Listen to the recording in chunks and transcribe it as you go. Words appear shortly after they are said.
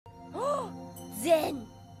zen。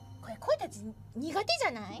これ恋たち苦手じ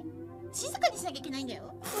ゃない？静かにしなきゃいけないんだ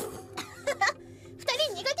よ。二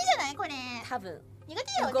人苦手じゃないこれ？多分苦手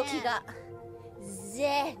だよね。動きが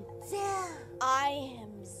zen。 I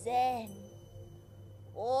am zen。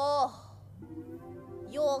 おお、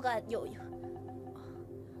yoga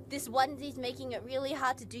This onesie is making it really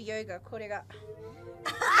hard to do yoga。 これが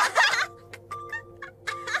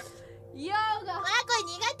ヨガ。わあ、これ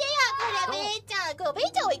苦手や。これベイちゃん、これベ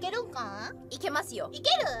イちゃんはいけるんか？いけますよ。いけ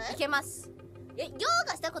る？いけます。ヨ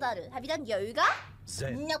ガしたことある？ Have you done yoga?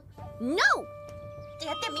 No。 No。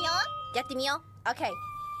 やってみよう。やってみよう。 OK。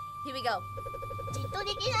 Here we go。 じっと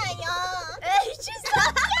できないよ。she's so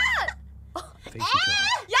cute。 や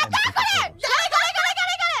ったこれ。こ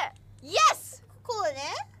れ Yes。 こうね。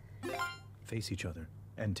 Face each other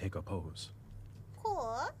and take a pose.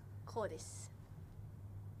 こう？こうです。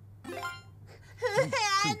 3, 2, や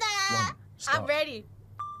だ。 I'm start. ready。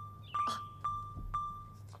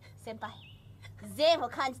 先輩、zenを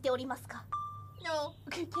感じておりますか？ No。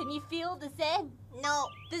 Can you feel the zen? No。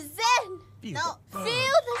 The zen! Feel No. the Feel burn.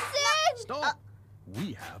 the zen! Stop.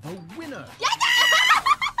 We have a winner. や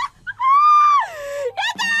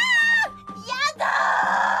だ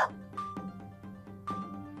ー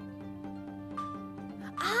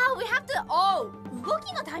We have to...動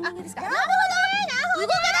きのタイミングですか？なるほど。動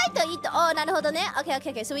かないといいと。なるほどね。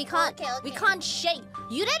Okay. So we can't shake.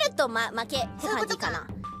 揺れると負けって感じかな。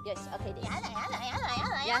よし、OK です。や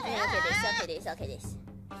だ。OK です。OK です。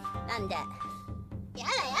なんで？やだ。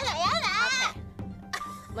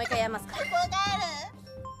もう一回やりますか。ここがある。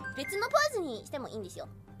別のポーズにしてもいいんですよ。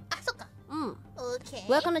あ、そっか。OK。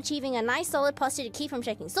 Work on achieving a nice solid posture to keep from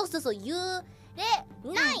shaking. そう。揺れ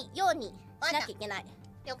ないようにしなきゃいけない。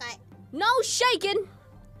了解。 No shaking!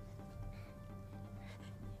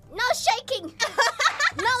 No shaking!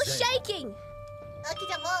 No shaking! OK、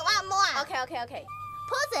じゃあもう、ワンモア。Okay.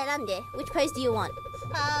 ポーズ選んで。Which pose do you want?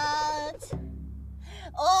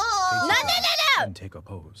 おー。No! And take a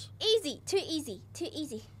pose. Easy. Too easy.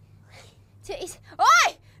お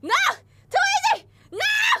い No! Too easy! No!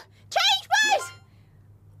 Change pose!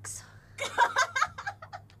 くそ。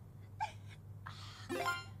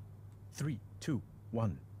 3, 2,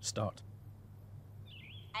 1, start.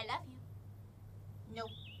 I love you. No。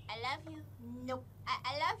 I love you. No。 I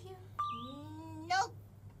love you. No。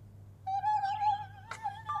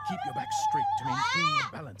 Keep your back straight to maintain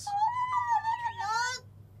your balance.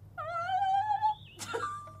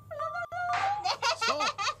 Stop.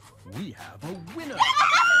 We have a winner. 何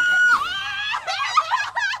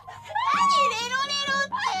レロレロっ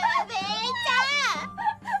てベイちゃ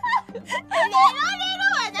ん。レロレロ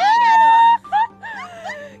はないだろ。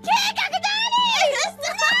計画通り。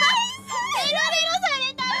レロレロされ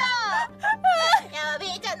たよ。いや、ベ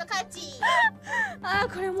イちゃんの勝ち。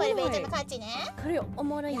これおもろい。これベイちゃんの勝ちね。これお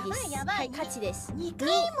もろいです。やばいはい、勝ちです。2回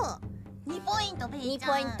も2ポイントベイ2ちゃん。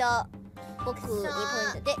ポイント。僕2ポイン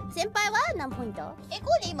トで、先輩は何ポイント？こ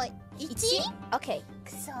れ今 1？ OK。く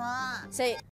そー。So